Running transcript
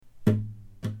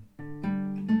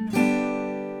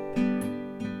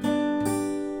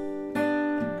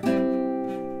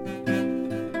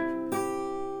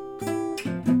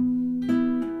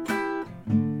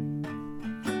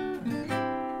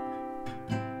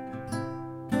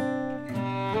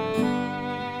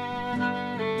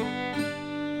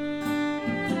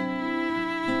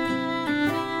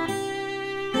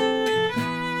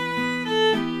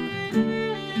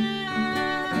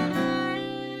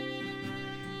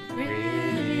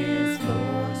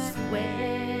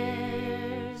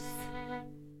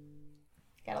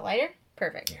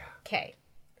Perfect. Yeah. Okay.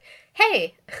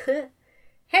 Hey.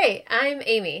 Hey, I'm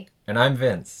Amy. And I'm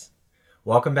Vince.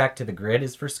 Welcome back to The Grid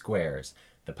is for Squares,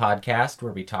 the podcast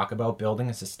where we talk about building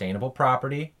a sustainable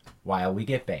property while we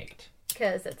get baked.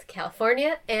 Because it's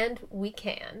California and we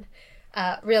can.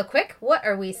 Real quick, what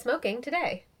are we smoking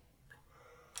today?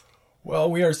 Well,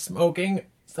 we are smoking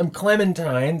some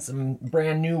clementine, some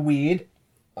brand new weed,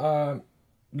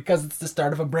 because it's the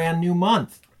start of a brand new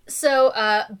month. So,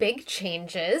 big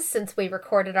changes since we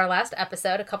recorded our last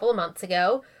episode a couple of months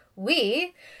ago.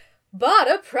 We bought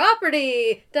a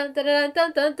property! Dun dun dun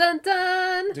dun dun dun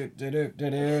dun!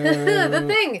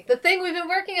 The thing we've been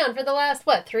working on for the last,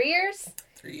 3 years?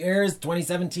 3 years,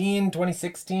 2017,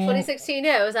 2016. 2016,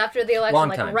 yeah, it was after the election,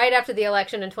 Long time. Right after the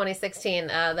election in 2016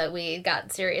 that we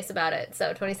got serious about it.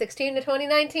 So 2016 to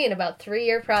 2019, about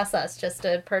 3-year process just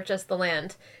to purchase the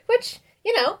land, which,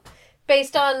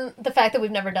 based on the fact that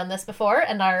we've never done this before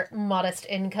and our modest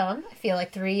income, I feel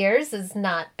like 3 years is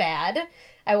not bad.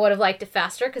 I would have liked it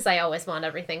faster because I always want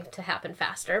everything to happen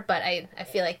faster, but I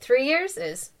feel like 3 years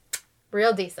is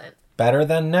real decent. Better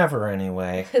than never,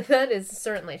 anyway. That is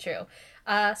certainly true.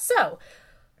 So,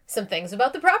 some things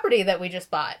about the property that we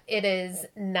just bought. It is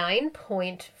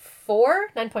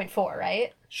 9.4,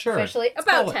 right? Sure. Officially,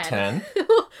 about call it 10.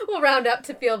 We'll round up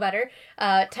to feel better.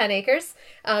 10 acres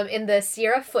in the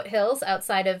Sierra foothills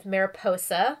outside of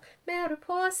Mariposa.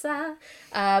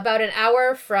 About an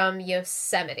hour from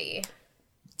Yosemite.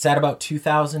 It's at about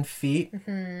 2,000 feet.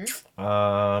 Mm-hmm.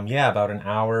 About an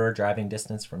hour driving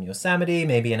distance from Yosemite,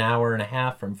 maybe an hour and a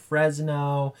half from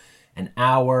Fresno, an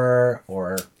hour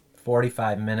or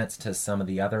 45 minutes to some of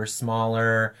the other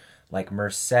smaller, like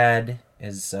Merced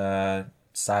is a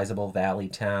sizable valley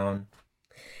town.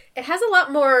 It has a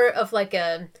lot more of like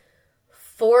a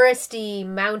foresty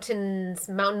mountain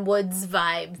woods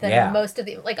vibe than most of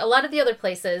the, a lot of the other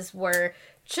places were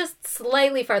just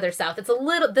slightly farther south.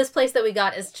 This place that we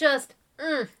got is just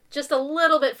a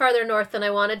little bit farther north than I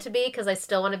wanted to be because I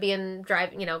still want to be in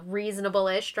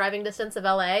reasonable-ish driving distance of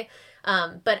LA.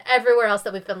 But everywhere else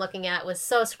that we've been looking at was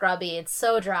so scrubby, it's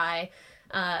so dry.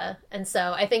 And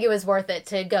so I think it was worth it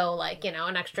to go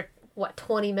an extra,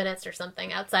 20 minutes or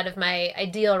something outside of my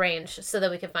ideal range so that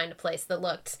we could find a place that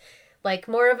looked like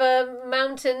more of a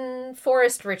mountain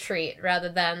forest retreat rather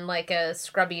than like a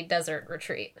scrubby desert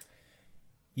retreat.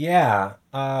 Yeah,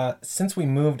 since we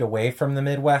moved away from the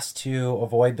Midwest to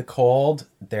avoid the cold,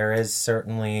 there is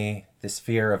certainly this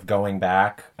fear of going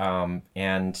back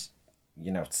and,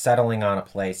 settling on a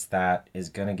place that is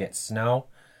going to get snow.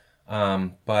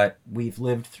 But we've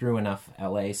lived through enough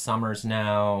LA summers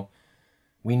now.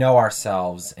 We know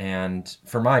ourselves, and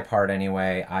for my part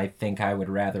anyway, I think I would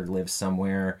rather live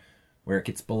somewhere where it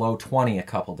gets below 20 a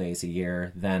couple days a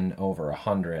year than over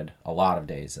 100 a lot of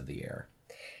days of the year.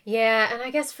 Yeah, and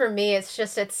I guess for me, it's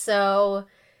so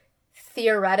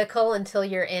theoretical until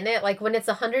you're in it. Like, when it's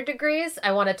 100 degrees,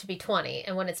 I want it to be 20.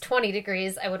 And when it's 20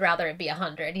 degrees, I would rather it be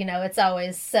 100. It's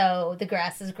always so the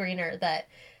grass is greener that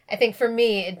I think for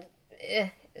me,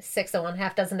 6 of one,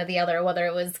 half dozen of the other, whether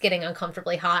it was getting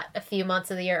uncomfortably hot a few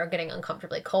months of the year or getting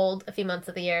uncomfortably cold a few months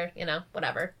of the year,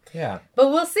 whatever. Yeah. But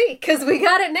we'll see, because we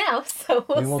got it now, so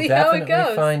we'll see how it goes. We will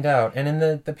definitely find out. And in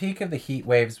the peak of the heat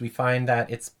waves, we find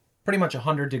that it's pretty much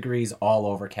 100 degrees all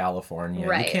over California.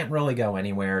 Right. You can't really go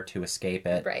anywhere to escape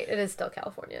it. Right. It is still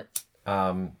California.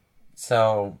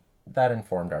 So that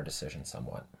informed our decision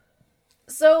somewhat.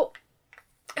 So,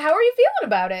 how are you feeling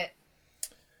about it?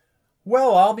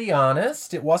 Well, I'll be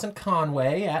honest. It wasn't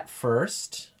Conway at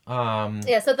first. So at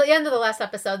the end of the last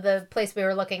episode, the place we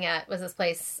were looking at was this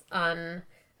place on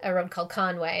a road called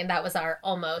Conway, and that was our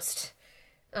almost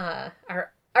home,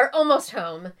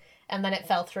 and then it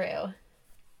fell through.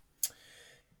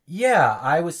 Yeah,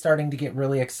 I was starting to get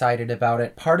really excited about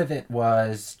it. Part of it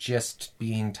was just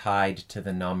being tied to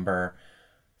the number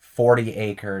 40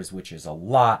 acres, which is a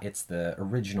lot. It's the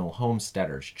original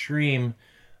homesteader's dream.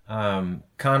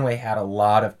 Conway had a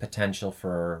lot of potential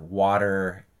for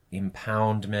water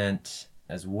impoundment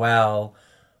as well,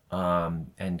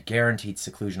 and guaranteed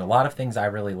seclusion. A lot of things I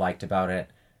really liked about it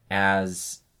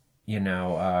as,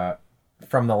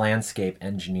 from the landscape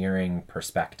engineering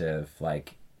perspective,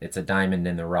 like, it's a diamond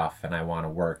in the rough and I want to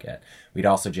work it. We'd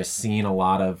also just seen a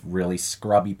lot of really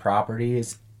scrubby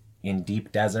properties in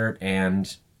deep desert,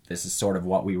 and this is sort of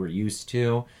what we were used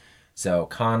to. So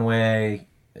Conway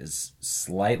is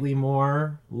slightly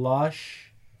more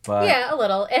lush, but yeah, a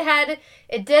little.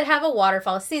 It did have a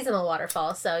waterfall, a seasonal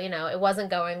waterfall, so it wasn't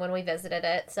going when we visited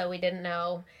it, so we didn't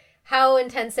know how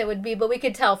intense it would be, but we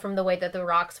could tell from the way that the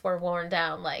rocks were worn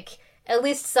down, like, at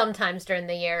least sometimes during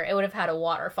the year, it would have had a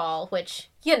waterfall, which,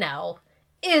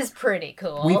 is pretty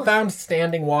cool. We found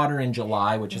standing water in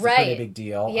July, which is a pretty big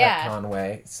deal at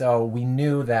Conway. So we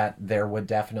knew that there would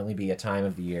definitely be a time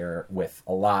of the year with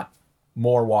a lot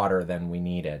more water than we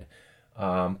needed.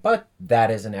 But that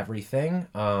isn't everything.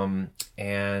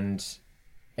 And,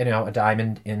 you know, a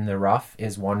diamond in the rough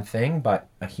is one thing, but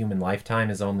a human lifetime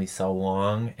is only so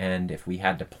long. And if we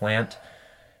had to plant,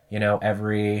 you know,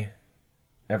 every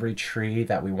tree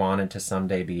that we wanted to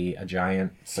someday be a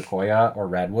giant sequoia or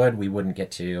redwood, we wouldn't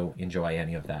get to enjoy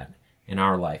any of that in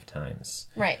our lifetimes.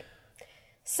 Right.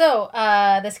 So,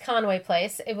 this Conway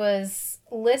place, it was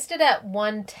listed at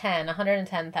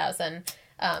 110,000,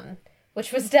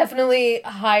 which was definitely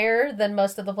higher than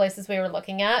most of the places we were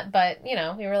looking at. But, you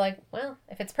know, we were like, well,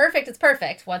 if it's perfect, it's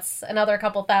perfect. What's another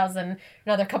couple thousand,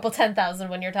 another couple 10,000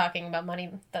 when you're talking about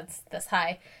money that's this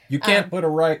high? You can't put a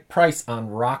right price on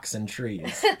rocks and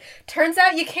trees. Turns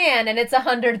out you can, and it's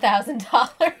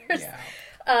 $100,000.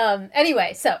 Yeah.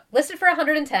 Anyway, so listed for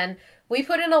 110. We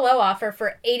put in a low offer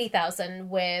for 80,000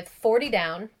 with 40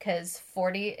 down, because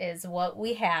 40 is what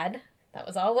we had. That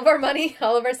was all of our money,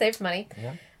 all of our saved money.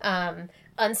 Yeah.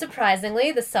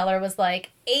 Unsurprisingly, the seller was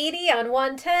like, 80 on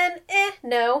 110?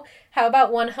 No. How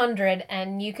about 100?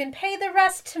 And you can pay the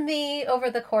rest to me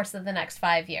over the course of the next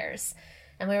 5 years.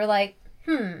 And we were like,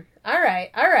 all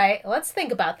right. Let's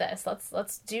think about this.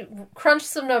 Let's crunch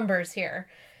some numbers here.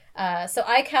 So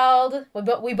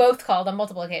we both called on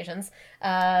multiple occasions,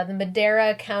 the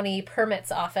Madera County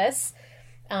Permits Office,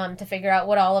 to figure out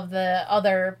what all of the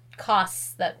other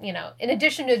costs that, you know, in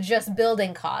addition to just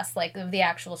building costs, like of the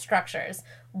actual structures,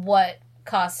 what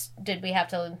costs did we have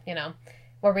to, you know,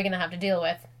 what were we going to have to deal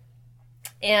with?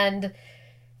 And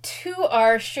to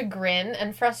our chagrin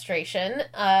and frustration,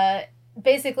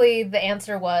 basically the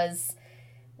answer was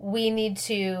we need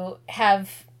to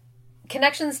have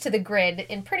connections to the grid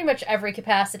in pretty much every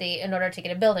capacity in order to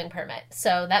get a building permit.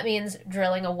 So that means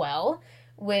drilling a well,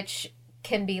 which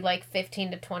can be like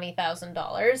 $15,000 to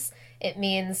 $20,000. It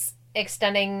means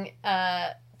extending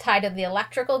tied to the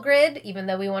electrical grid. Even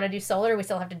though we want to do solar, we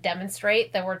still have to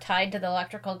demonstrate that we're tied to the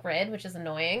electrical grid, which is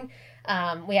annoying.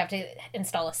 We have to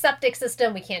install a septic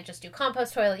system. We can't just do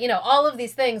compost toilet. You know, all of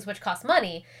these things which cost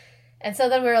money. And so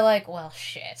then we were like, well,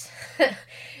 shit.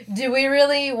 Do we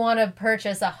really want to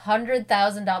purchase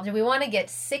 $100,000? Do we want to get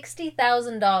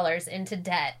 $60,000 into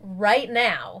debt right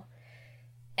now?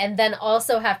 And then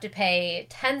also have to pay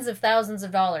tens of thousands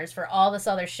of dollars for all this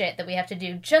other shit that we have to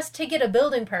do just to get a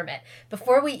building permit.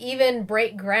 Before we even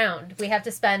break ground, we have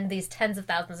to spend these tens of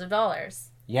thousands of dollars.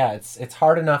 Yeah, it's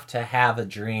hard enough to have a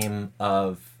dream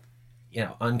of, you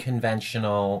know,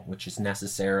 unconventional, which is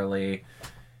necessarily,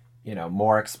 you know,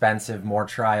 more expensive, more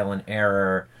trial and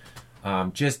error.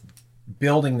 Just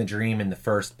building the dream in the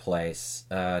first place,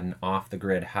 an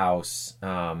off-the-grid house,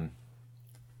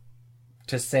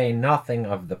 to say nothing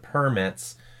of the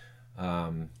permits.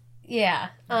 Yeah.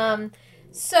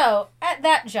 So at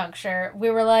that juncture, we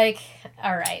were like,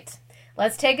 all right,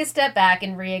 let's take a step back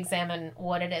and re-examine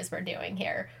what it is we're doing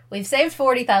here. We've saved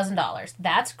 $40,000.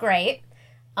 That's great.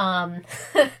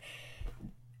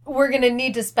 We're going to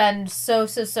need to spend so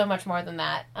much more than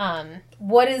that.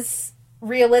 What is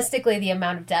realistically the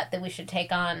amount of debt that we should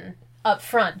take on up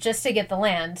front just to get the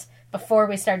land before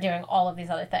we start doing all of these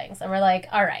other things? And we're like,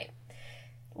 all right,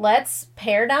 let's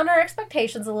pare down our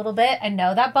expectations a little bit. I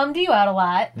know that bummed you out a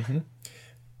lot. Mm-hmm.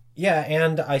 Yeah,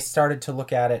 and I started to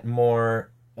look at it more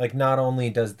like, not only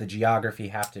does the geography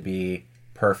have to be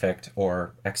perfect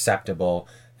or acceptable,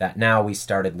 that now we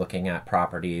started looking at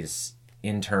properties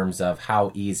in terms of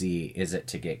how easy is it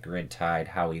to get grid tied,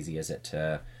 how easy is it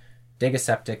to dig a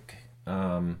septic,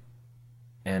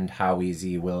 and how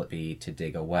easy will it be to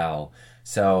dig a well.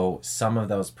 So some of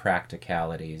those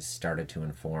practicalities started to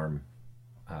inform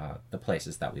the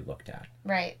places that we looked at.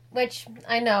 Right, which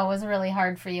I know was really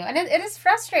hard for you. And it is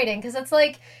frustrating because it's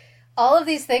like all of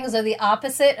these things are the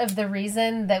opposite of the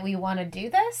reason that we want to do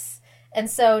this. And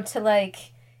so to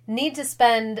like need to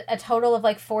spend a total of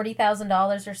like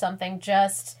 $40,000 or something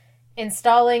just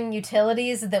installing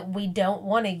utilities that we don't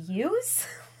want to use.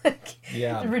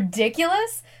 Yeah.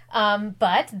 Ridiculous.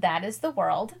 But that is the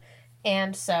world.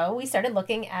 And so we started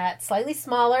looking at slightly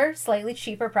smaller, slightly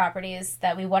cheaper properties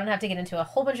that we wouldn't have to get into a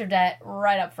whole bunch of debt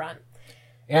right up front.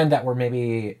 And that were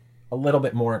maybe a little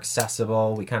bit more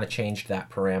accessible. We kind of changed that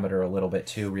parameter a little bit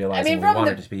too, realizing we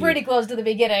wanted it to be pretty close to the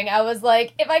beginning. I was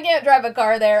like, if I can't drive a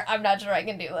car there, I'm not sure I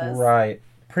can do this. Right.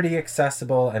 Pretty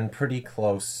accessible and pretty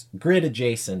close. Grid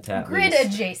adjacent, at least. Grid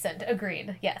adjacent.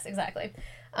 Agreed. Yes, exactly.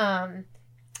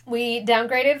 We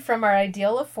downgraded from our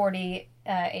ideal of 40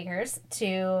 acres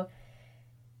to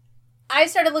I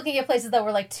started looking at places that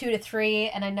were like 2 to 3,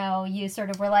 and I know you sort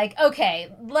of were like, okay,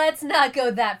 let's not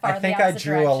go that far. I think I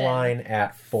drew a line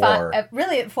at 4.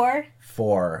 Really, at 4?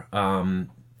 4.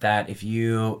 That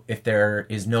if there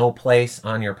is no place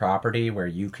on your property where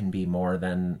you can be more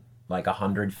than like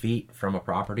 100 feet from a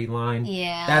property line,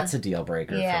 that's a deal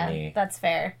breaker for me. That's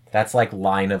fair. That's like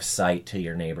line of sight to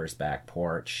your neighbor's back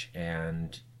porch,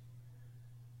 and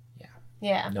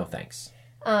no thanks.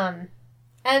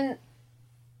 And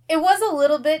it was a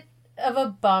little bit of a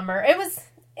bummer. It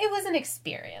was an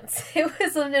experience. It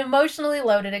was an emotionally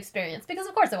loaded experience, because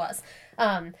of course it was.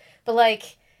 But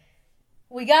like,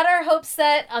 we got our hopes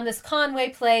set on this Conway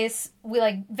place.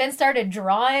 We then started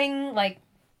drawing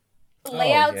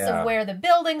layouts of where the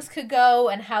buildings could go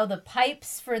and how the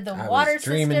pipes for the water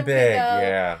system could go.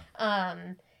 Yeah.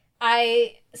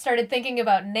 I started thinking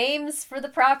about names for the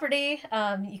property.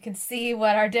 You can see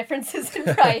what our differences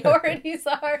in priorities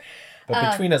are.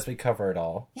 But between us, we cover it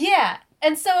all. Yeah.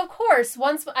 And so, of course,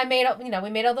 once we made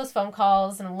all those phone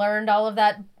calls and learned all of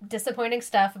that disappointing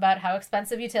stuff about how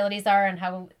expensive utilities are and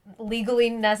how legally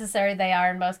necessary they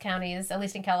are in most counties, at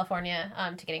least in California,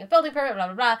 to getting a building permit, blah,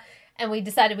 blah, blah. And we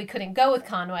decided we couldn't go with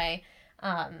Conway.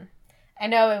 I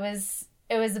know it was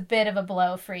a bit of a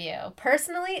blow for you.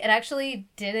 Personally, it actually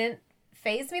didn't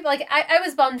faze me. But I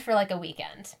was bummed for a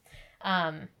weekend.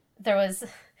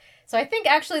 So I think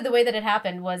actually the way that it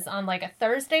happened was on a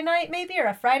Thursday night maybe, or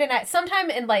a Friday night. Sometime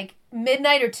in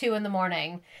midnight or 2 in the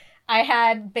morning, I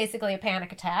had basically a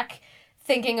panic attack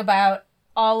thinking about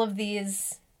all of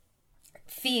these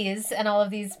fees and all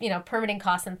of these, permitting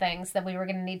costs and things that we were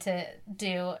going to need to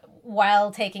do while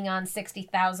taking on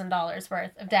 $60,000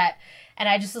 worth of debt. And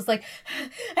I just was like,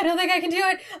 I don't think I can do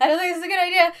it. I don't think this is a good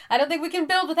idea. I don't think we can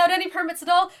build without any permits at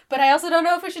all. But I also don't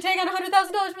know if we should take on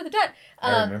 $100,000 worth of debt.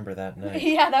 I remember that night.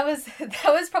 Yeah, that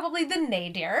was probably the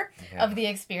nadir of the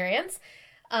experience.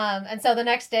 And so the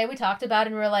next day we talked about it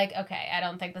and we were like, okay, I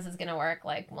don't think this is going to work.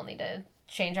 We'll need to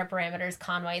change our parameters.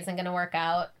 Conway isn't going to work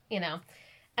out, And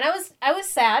I was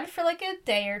sad for a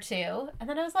day or 2, and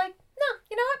then I was like, no,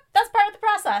 you know what? That's part of the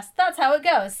process. That's how it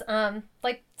goes.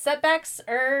 Setbacks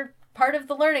are part of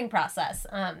the learning process.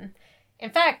 In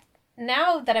fact,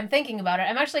 now that I'm thinking about it,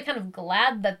 I'm actually kind of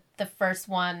glad that the first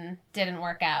one didn't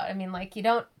work out. I mean, you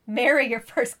don't marry your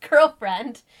first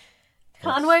girlfriend.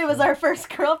 Conway was our first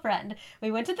girlfriend.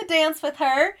 We went to the dance with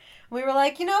her. We were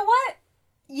like, you know what?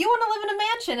 You want to live in a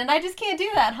mansion, and I just can't do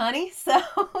that, honey. So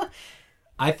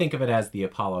I think of it as the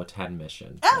Apollo 10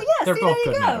 mission. Oh, yes. They're both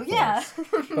good metaphors. Yeah.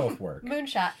 Both work.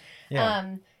 Moonshot.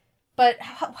 Yeah. But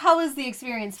how was the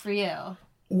experience for you?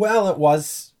 Well, it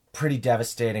was pretty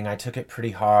devastating. I took it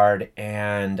pretty hard,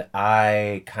 and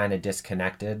I kind of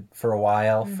disconnected for a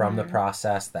while from the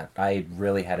process. That I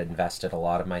really had invested a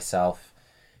lot of myself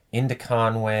into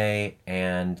Conway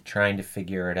and trying to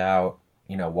figure it out,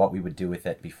 what we would do with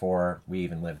it before we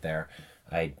even lived there.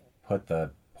 I put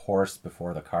the horse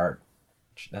before the cart.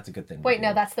 That's a good thing. Wait,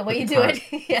 no, that's the way you do it.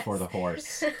 Yes. Before the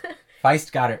horse.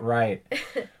 Feist got it right.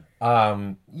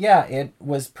 It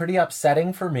was pretty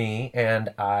upsetting for me,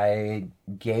 and I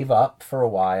gave up for a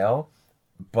while,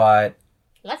 but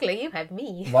luckily you had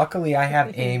me. Luckily I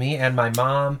have Amy and my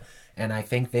mom, and I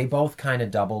think they both kind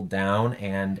of doubled down,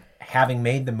 and having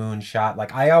made the moonshot,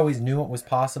 I always knew it was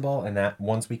possible, and that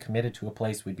once we committed to a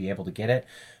place, we'd be able to get it.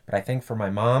 But I think for my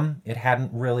mom, it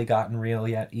hadn't really gotten real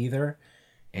yet either.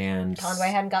 And Conway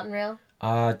hadn't gotten real?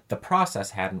 The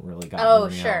process hadn't really gotten real. Oh,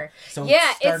 sure. So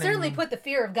it certainly put the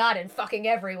fear of God in fucking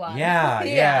everyone.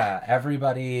 Yeah.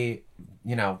 Everybody,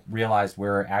 realized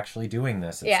we're actually doing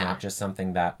this. It's not just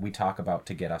something that we talk about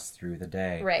to get us through the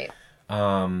day. Right.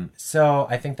 So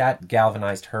I think that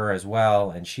galvanized her as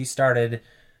well, and she started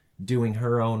doing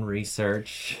her own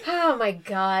research. Oh my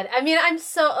God. I mean, I'm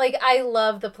so, I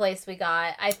love the place we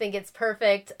got. I think it's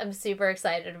perfect. I'm super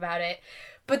excited about it.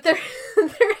 But there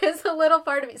is a little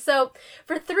part of me. So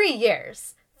for 3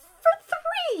 years,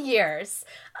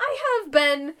 I have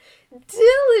been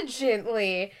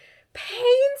diligently,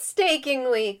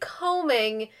 painstakingly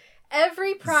combing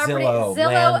every property,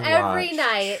 Zillow every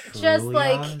night. Just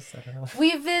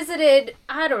we visited,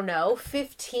 I don't know,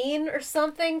 15 or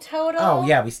something total. Oh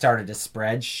yeah, we started a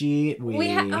spreadsheet.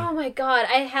 Oh my God,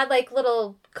 I had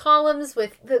little columns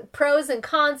with the pros and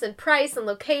cons and price and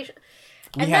location.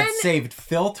 We had saved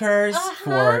filters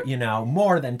for,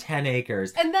 more than 10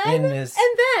 acres. And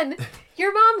then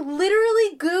your mom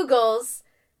literally Googles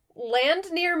land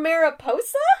near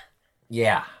Mariposa?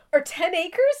 Yeah. Or 10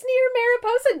 acres near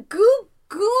Mariposa?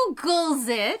 Googles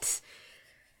it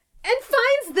and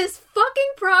finds this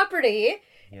fucking property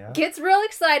Yeah. Gets real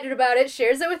excited about it,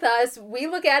 shares it with us. We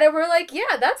look at it, we're like,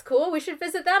 yeah, that's cool. We should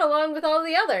visit that along with all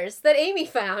the others that Amy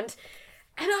found.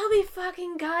 And I'll be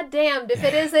fucking goddamned if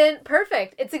it isn't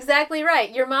perfect. It's exactly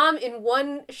right. Your mom, in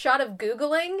one shot of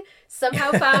Googling,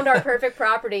 somehow found our perfect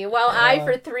property, while I,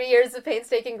 for 3 years of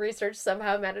painstaking research,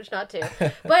 somehow managed not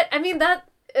to. But, I mean, that...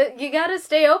 you gotta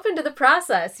stay open to the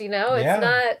process, you know?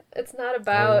 It's not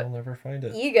about you'll never find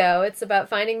it. Ego. It's about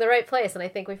finding the right place, and I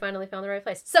think we finally found the right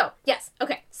place. So, yes.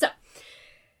 Okay, so.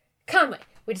 Conway.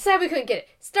 We decided we couldn't get it.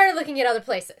 Started looking at other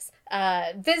places.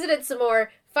 Visited some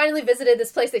more. Finally visited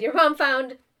this place that your mom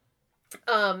found.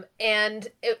 And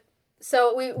it...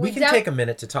 So we can take a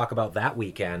minute to talk about that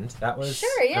weekend. That was...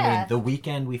 Sure, yeah. I mean, the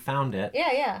weekend we found it.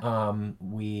 Yeah.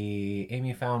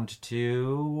 Amy found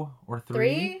 2 or 3.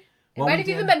 3? It might have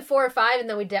even been 4 or 5, and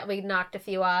then we knocked a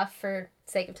few off for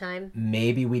sake of time.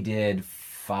 Maybe we did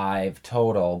 5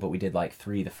 total, but we did like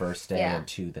 3 the first day and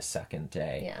 2 the second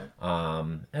day. Yeah.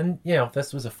 And, you know,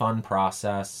 this was a fun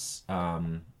process.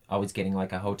 Always getting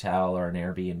like a hotel or an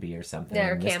Airbnb or something. Yeah,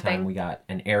 or and camping. This time we got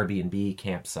an Airbnb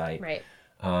campsite. Right.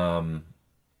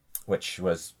 Which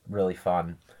was really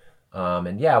fun.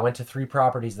 And yeah, I went to 3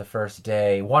 properties the first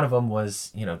day. One of them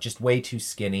was, you know, just way too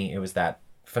skinny. It was that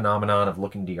phenomenon of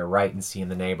looking to your right and seeing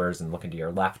the neighbors and looking to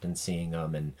your left and seeing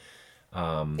them. And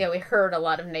we heard a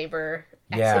lot of neighbor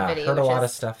activity. Yeah, heard a lot of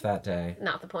stuff that day.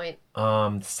 Not the point.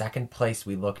 The second place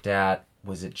we looked at,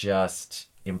 was it just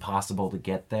impossible to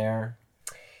get there?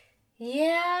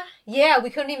 Yeah, we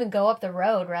couldn't even go up the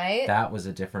road, right? That was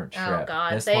a different trip. Oh,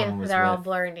 God. They're all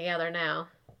blurring together now.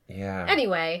 Yeah.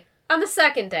 Anyway, on the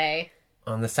second day,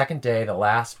 the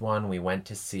last one we went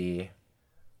to see,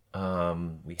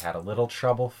 we had a little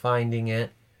trouble finding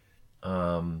it,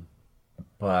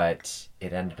 but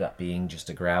it ended up being just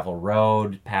a gravel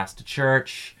road past a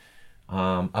church,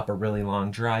 up a really long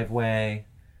driveway,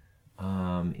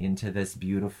 into this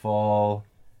beautiful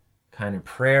kind of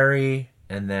prairie,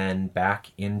 and then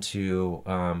back into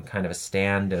kind of a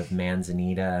stand of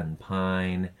manzanita and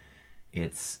pine.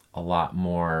 It's a lot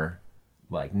more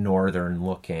like northern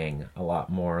looking, a lot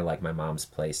more like my mom's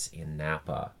place in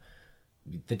Napa.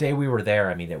 The day we were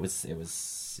there, I mean, it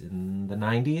was in the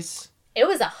 90s. It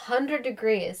was 100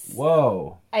 degrees.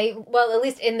 Whoa. Well, at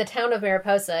least in the town of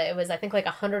Mariposa, it was, I think, like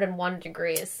 101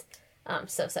 degrees.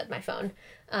 So said my phone.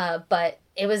 But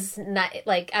it was not,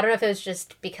 like, I don't know if it was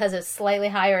just because it's slightly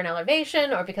higher in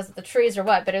elevation or because of the trees or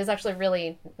what, but it was actually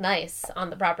really nice on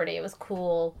the property. It was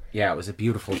cool. Yeah, it was a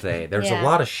beautiful day. There's a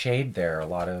lot of shade there, a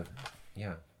lot of,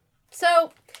 yeah.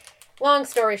 So, long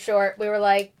story short, we were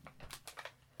like,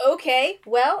 okay,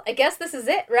 well, I guess this is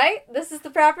it, right? This is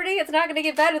the property. It's not going to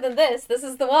get better than this. This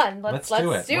is the one. Let's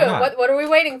do it. What are we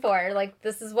waiting for? Like,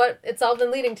 this is what it's all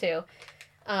been leading to.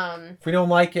 If we don't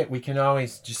like it, we can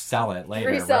always just sell it later,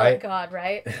 resell right? it, God,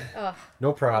 right? Oh,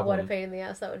 no problem. What a pain in the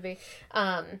ass that would be.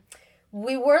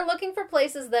 We were looking for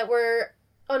places that were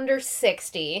under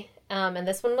 60, and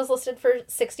this one was listed for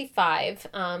 65.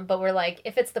 But we're like,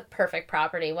 if it's the perfect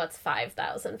property, what's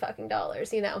 $5,000 fucking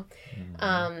dollars, you know?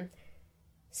 Mm-hmm.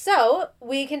 So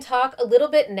we can talk a little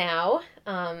bit now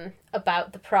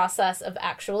about the process of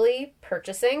actually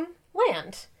purchasing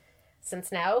land.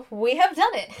 Since now we have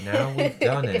done it. Now we've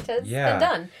done it. It has been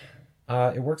done.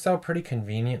 It works out pretty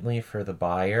conveniently for the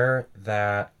buyer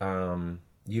that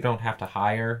you don't have to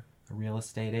hire a real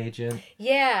estate agent.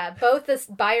 Yeah, both the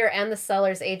buyer and the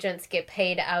seller's agents get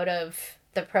paid out of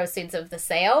the proceeds of the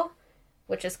sale,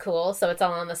 which is cool. So it's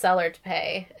all on the seller to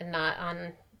pay and not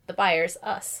on the buyers,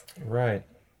 us. Right.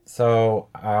 So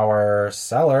our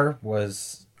seller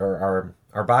was, or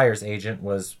our buyer's agent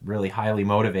was really highly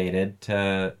motivated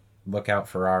to look out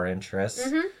for our interests,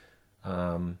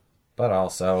 but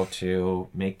also to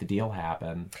make the deal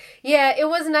happen. Yeah, it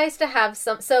was nice to have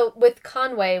some. So with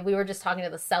Conway, we were just talking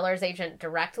to the seller's agent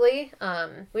directly.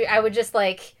 I would just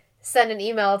like send an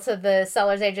email to the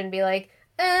seller's agent and be like,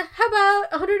 how about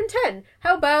 110?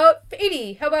 How about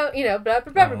 80? How about, you know, blah,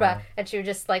 blah, blah, blah, blah. And she would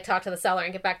just like talk to the seller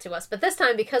and get back to us. But this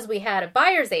time, because we had a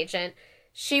buyer's agent,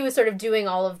 she was sort of doing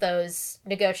all of those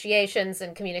negotiations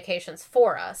and communications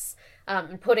for us.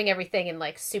 And putting everything in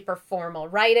like super formal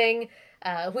writing.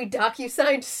 We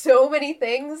docu-signed so many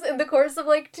things in the course of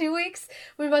like 2 weeks.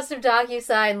 We must have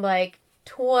docu-signed like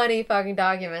 20 fucking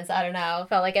documents. I don't know.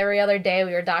 Felt like every other day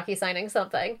we were docu-signing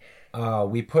something.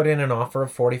 We put in an offer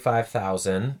of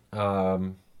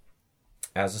 $45,000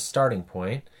 as a starting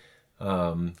point.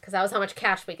 Because that was how much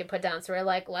cash we could put down. So we're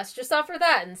like, let's just offer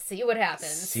that and see what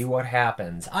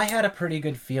happens. I had a pretty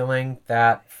good feeling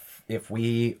that if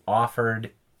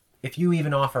you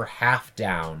even offer half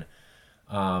down,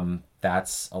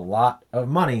 that's a lot of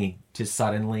money to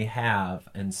suddenly have.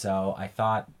 And so I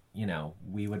thought,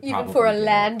 we would probably... Even for a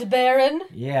land baron?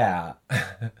 Yeah.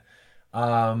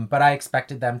 But I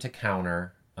expected them to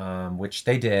counter, which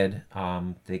they did.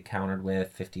 They countered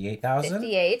with 58,000.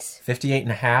 58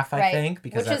 and a half, I think.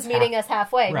 Because which is meeting us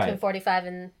halfway between 45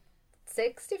 and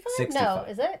 65? 65. No,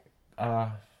 is it?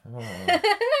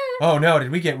 Oh no,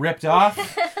 did we get ripped off?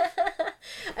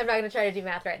 I'm not going to try to do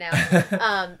math right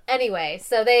now. Anyway,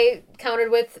 so they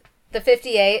countered with the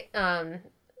 58.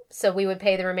 So we would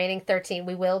pay the remaining 13.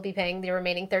 We will be paying the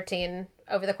remaining 13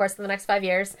 over the course of the next 5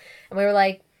 years. And we were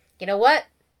like, you know what?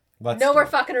 No more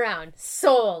fucking around.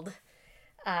 Sold.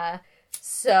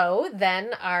 So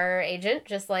then our agent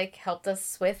just helped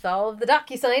us with all of the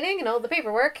docu-signing and all the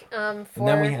paperwork. And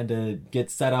then we had to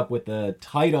get set up with the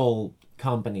title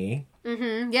company.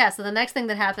 Mm-hmm. Yeah, so the next thing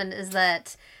that happened is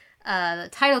that the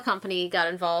title company got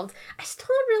involved. I still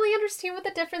don't really understand what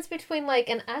the difference between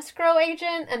an escrow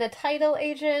agent and a title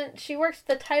agent. She works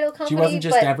for the title company. She wasn't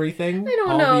just everything? I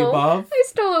don't all know. The above? I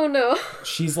still don't know.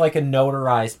 She's like a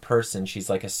notarized person. She's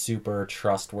like a super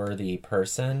trustworthy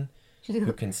person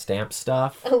who can stamp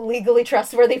stuff. A legally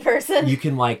trustworthy person. You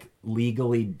can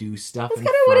legally do stuff. That's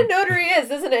kind of what a notary is,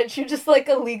 isn't it? She's just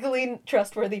a legally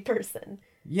trustworthy person.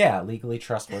 Yeah, legally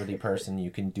trustworthy person.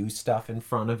 You can do stuff in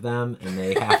front of them, and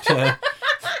they have to.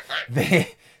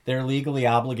 They're legally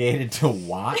obligated to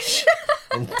watch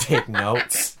and take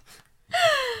notes.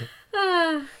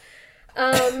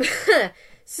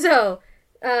 So,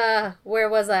 where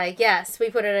was I? Yes, we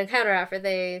put in a counteroffer.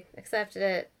 They accepted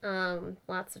it.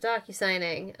 Lots of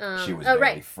docu-signing. She was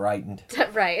very frightened.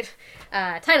 Right.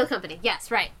 Title company. Yes,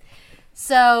 right.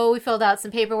 So we filled out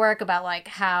some paperwork about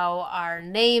how our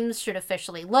names should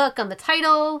officially look on the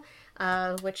title,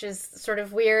 which is sort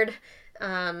of weird.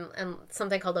 And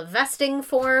something called a vesting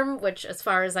form, which, as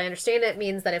far as I understand it,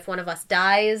 means that if one of us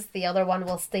dies, the other one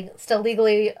will still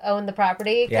legally own the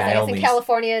property. Because I guess in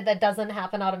California, that doesn't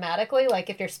happen automatically.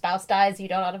 If your spouse dies, you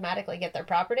don't automatically get their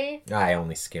property. I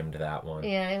only skimmed that one.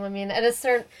 Yeah, I mean, at a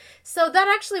certain... So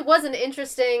that actually was an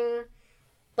interesting...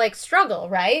 struggle,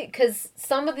 right? Because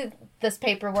some of this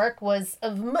paperwork was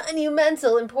of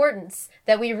monumental importance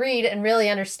that we read and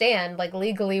really understand,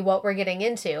 legally what we're getting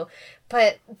into.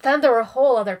 But then there were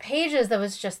whole other pages that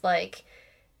was just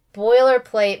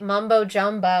boilerplate mumbo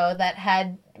jumbo that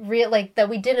had that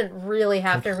we didn't really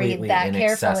have to read that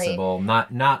inaccessible,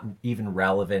 carefully. Not even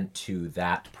relevant to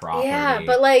that property. Yeah,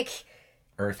 but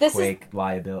earthquake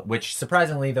liability, which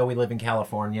surprisingly, though we live in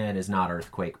California, it is not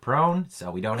earthquake prone, so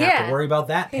we don't have to worry about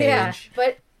that page. Yeah,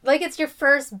 but it's your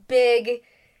first big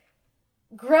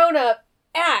grown-up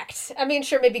act. I mean,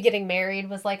 sure, maybe getting married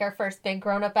was our first big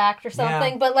grown-up act or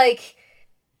something, but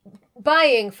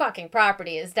buying fucking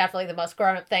property is definitely the most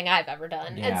grown-up thing I've ever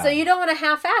done. Yeah. And so you don't want to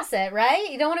half-ass it,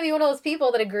 right? You don't want to be one of those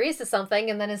people that agrees to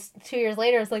something and then 2 years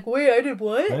later it's wait, I did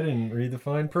what? I didn't read the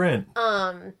fine print.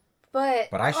 But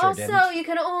I sure also, didn't. You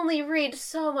can only read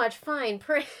so much fine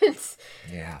print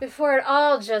before it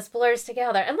all just blurs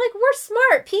together. And, we're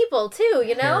smart people, too,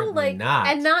 you know? Apparently not.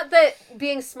 And not that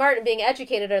being smart and being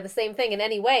educated are the same thing in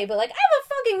any way, but, I have a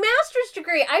fucking master's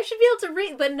degree. I should be able to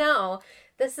read. But no,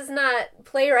 this is not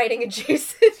playwriting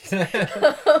adjacent.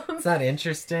 It's not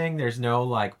interesting. There's no,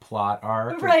 plot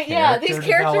arc. Right, yeah. These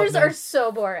characters are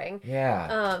so boring.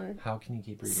 Yeah. How can you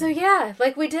keep reading? So, yeah,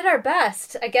 we did our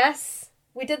best, I guess.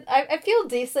 We did. I feel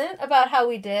decent about how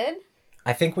we did.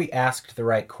 I think we asked the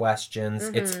right questions.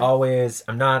 Mm-hmm. It's always...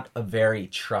 I'm not a very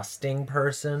trusting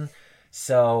person,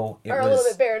 so it was... a little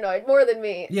bit paranoid, more than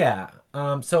me. Yeah.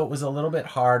 So it was a little bit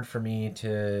hard for me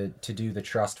to do the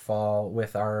trust fall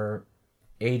with our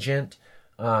agent.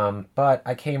 But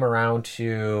I came around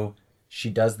to... She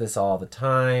does this all the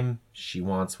time. She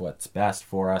wants what's best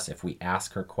for us. If we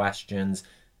ask her questions...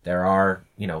 There are,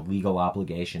 legal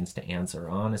obligations to answer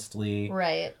honestly.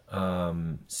 Right.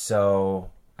 So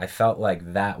I felt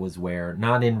like that was where,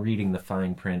 not in reading the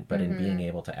fine print, but in being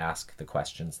able to ask the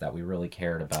questions that we really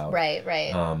cared about. Right.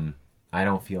 I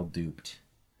don't feel duped.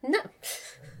 No.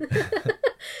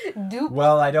 Duped?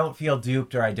 Well, I don't feel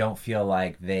duped, or I don't feel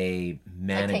like they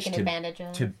managed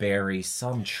to bury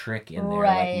some trick in there.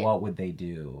 Right. What would they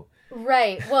do?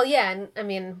 Right. Well, yeah, and I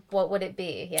mean, what would it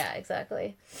be? Yeah,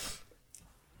 exactly.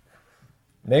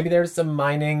 Maybe there's some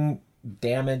mining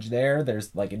damage there. There's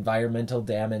environmental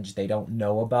damage they don't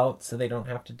know about, so they don't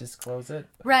have to disclose it.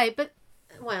 Right, but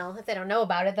Well, if they don't know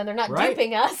about it, then they're not Right?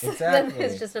 duping us. Exactly. Then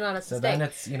it's just an honest mistake. Then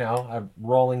it's,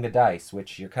 rolling the dice,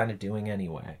 which you're kind of doing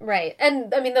anyway. Right.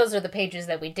 And, I mean, those are the pages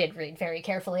that we did read very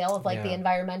carefully. All of, the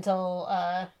environmental,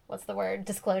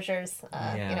 disclosures,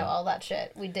 all that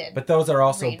shit we did. But those are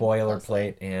also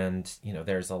boilerplate, and,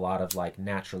 there's a lot of,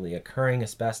 naturally occurring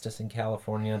asbestos in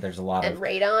California. There's a lot of... And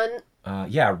radon.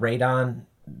 Radon,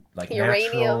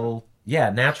 uranium.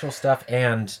 Natural stuff,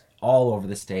 and... all over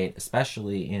the state,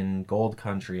 especially in Gold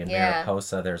Country and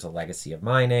Mariposa, there's a legacy of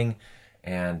mining,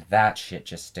 and that shit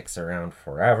just sticks around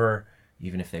forever.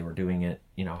 Even if they were doing it,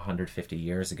 150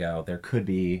 years ago, there could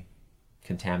be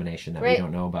contamination that we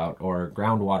don't know about, or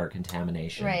groundwater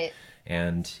contamination. Right.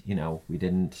 And, we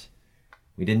didn't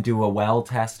do a well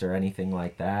test or anything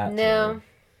like that. No,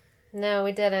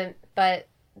 we didn't. But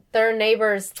there are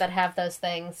neighbors that have those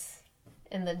things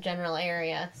in the general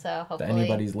area, so hopefully...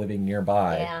 anybody's living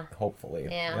nearby, hopefully.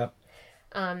 Yeah.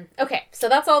 Yep. Okay, so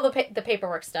that's all the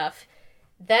paperwork stuff.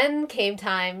 Then came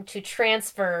time to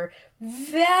transfer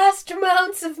vast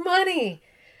amounts of money.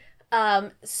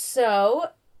 So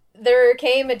there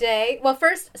came a day... Well,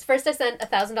 first I sent a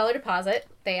 $1,000 deposit,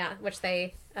 which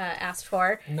they asked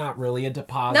for. Not really a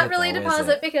deposit. Not really a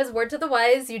deposit, because word to the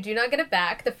wise, you do not get it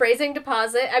back. The phrasing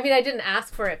deposit, I mean, I didn't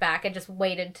ask for it back. I just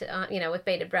waited to, with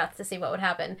bated breath to see what would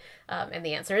happen. And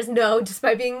the answer is no. Just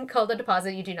by being called a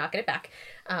deposit, you do not get it back.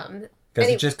 Does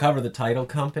it just cover the title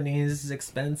company's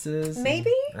expenses?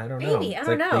 Maybe? I don't know. I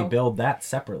don't know. They billed that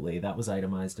separately. That was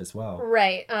itemized as well.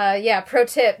 Right. Pro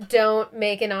tip, don't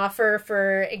make an offer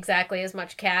for exactly as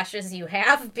much cash as you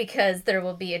have, because there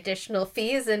will be additional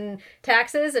fees and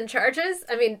taxes and charges.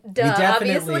 I mean,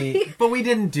 obviously. But we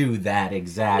didn't do that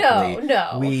exactly.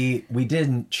 No. We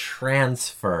didn't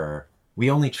transfer.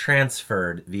 We only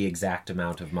transferred the exact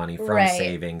amount of money from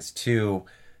savings to,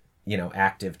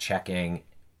 active checking,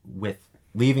 with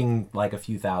leaving a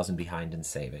few thousand behind in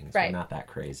savings. Right. We're not that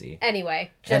crazy.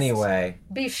 Anyway.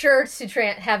 Be sure to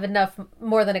have enough,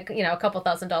 more than a couple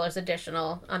 $1,000s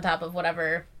additional on top of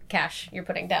whatever cash you're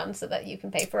putting down, so that you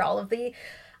can pay for all of the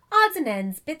odds and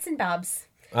ends, bits and bobs.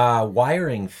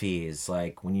 Wiring fees,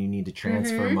 when you need to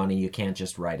transfer money, you can't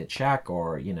just write a check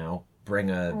or, bring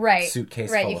a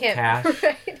suitcase full of cash.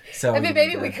 Right. So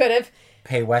maybe we could have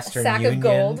pay Western Union. Of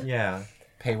gold. Yeah.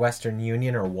 Pay Western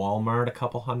Union or Walmart a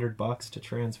couple $100 to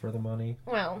transfer the money.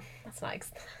 Well, that's not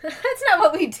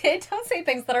what we did. Don't say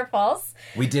things that are false.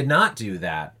 We did not do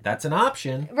that. That's an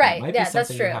option. Right. That might be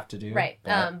something you have to do. Right.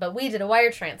 But we did a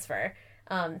wire transfer.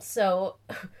 So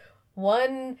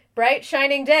one bright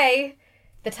shining day,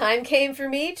 the time came for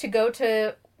me to go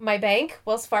to my bank,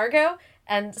 Wells Fargo,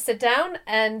 and sit down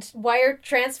and wire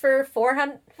transfer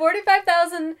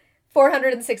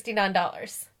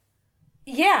 $45,469.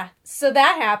 Yeah, so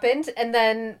that happened, and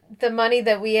then the money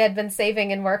that we had been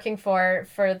saving and working for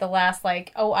the last, 5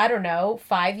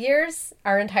 years,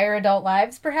 our entire adult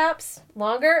lives, perhaps,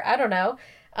 longer, I don't know,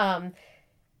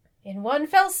 in one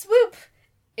fell swoop,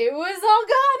 it was all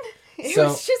gone. It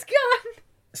was just gone.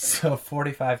 So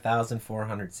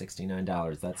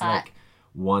 $45,469, that's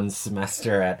one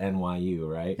semester at NYU,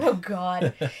 right? Oh,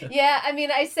 God. Yeah, I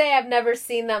mean, I say I've never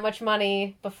seen that much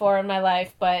money before in my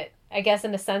life, but... I guess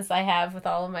in a sense I have with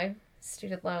all of my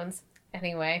student loans.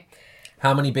 Anyway.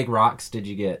 How many big rocks did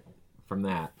you get from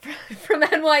that? From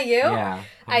NYU? Yeah.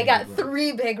 I got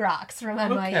 3 big rocks from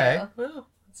NYU. Okay. Well,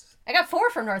 I got 4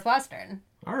 from Northwestern.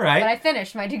 All right. But I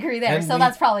finished my degree there, so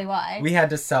that's probably why. We had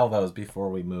to sell those before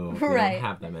we moved. We don't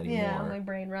have them anymore. Yeah, my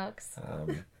brain rocks.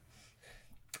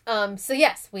 So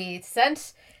yes, we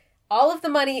sent all of the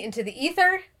money into the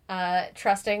ether,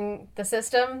 trusting the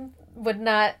system would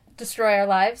not destroy our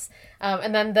lives.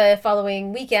 And then the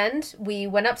following weekend, we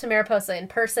went up to Mariposa in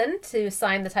person to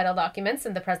sign the title documents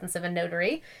in the presence of a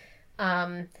notary.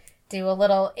 Do a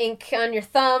little ink on your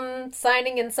thumb,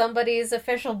 signing in somebody's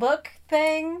official book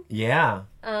thing. Yeah.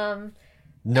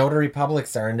 Notary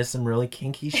publics are into some really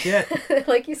kinky shit.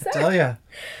 Like you said. I tell ya.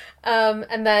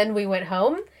 And then we went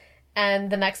home.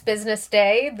 And the next business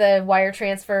day, the wire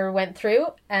transfer went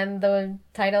through, and the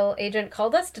title agent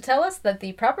called us to tell us that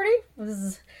the property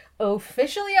was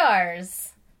officially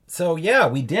ours. So, yeah,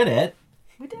 we did it.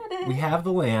 We did it. We have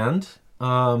the land.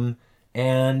 And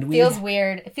we... Feels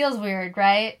weird. It feels weird,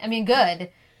 right? I mean, good,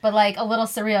 but a little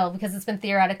surreal, because it's been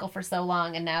theoretical for so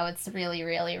long, and now it's really,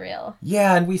 really real.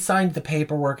 Yeah, and we signed the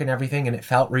paperwork and everything, and it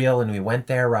felt real, and we went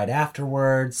there right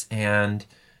afterwards, and...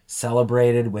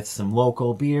 celebrated with some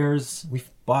local beers we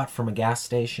bought from a gas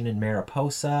station in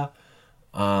Mariposa,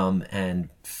 and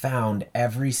found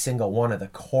every single one of the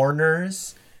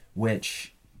corners,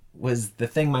 which was the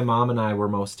thing my mom and I were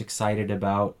most excited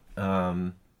about.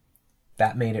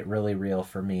 That made it really real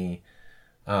for me.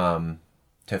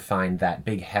 to find that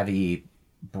big, heavy,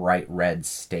 bright red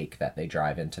stake that they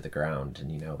drive into the ground.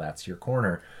 And, that's your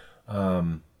corner.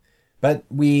 But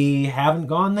we haven't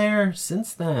gone there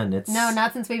since then. No,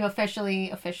 not since we've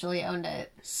officially owned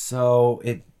it. So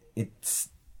it's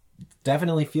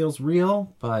definitely feels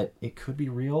real, but it could be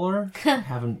realer.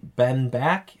 Haven't been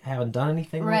back, haven't done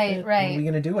anything with it. Right. What are we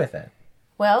going to do with it?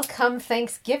 Well, come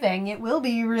Thanksgiving, it will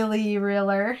be really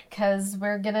realer because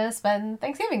we're going to spend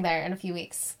Thanksgiving there in a few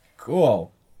weeks.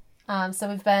 Cool. So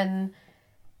we've been,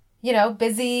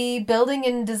 busy building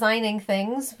and designing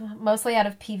things, mostly out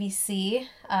of PVC,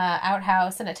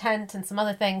 outhouse and a tent and some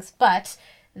other things, but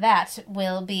that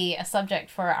will be a subject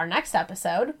for our next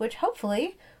episode, which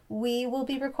hopefully we will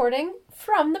be recording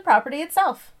from the property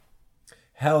itself.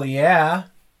 Hell yeah.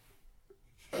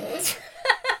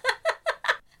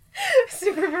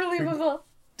 Super believable.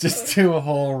 Just do a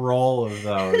whole roll of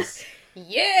those.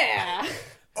 Yeah.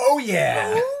 Oh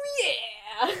yeah. Oh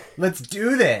yeah. Let's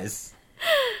do this.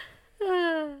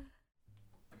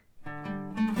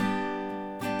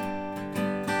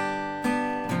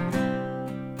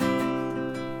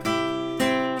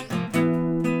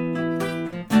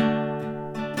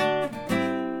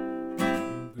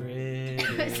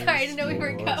 Sorry, I didn't know we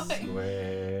were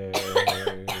going.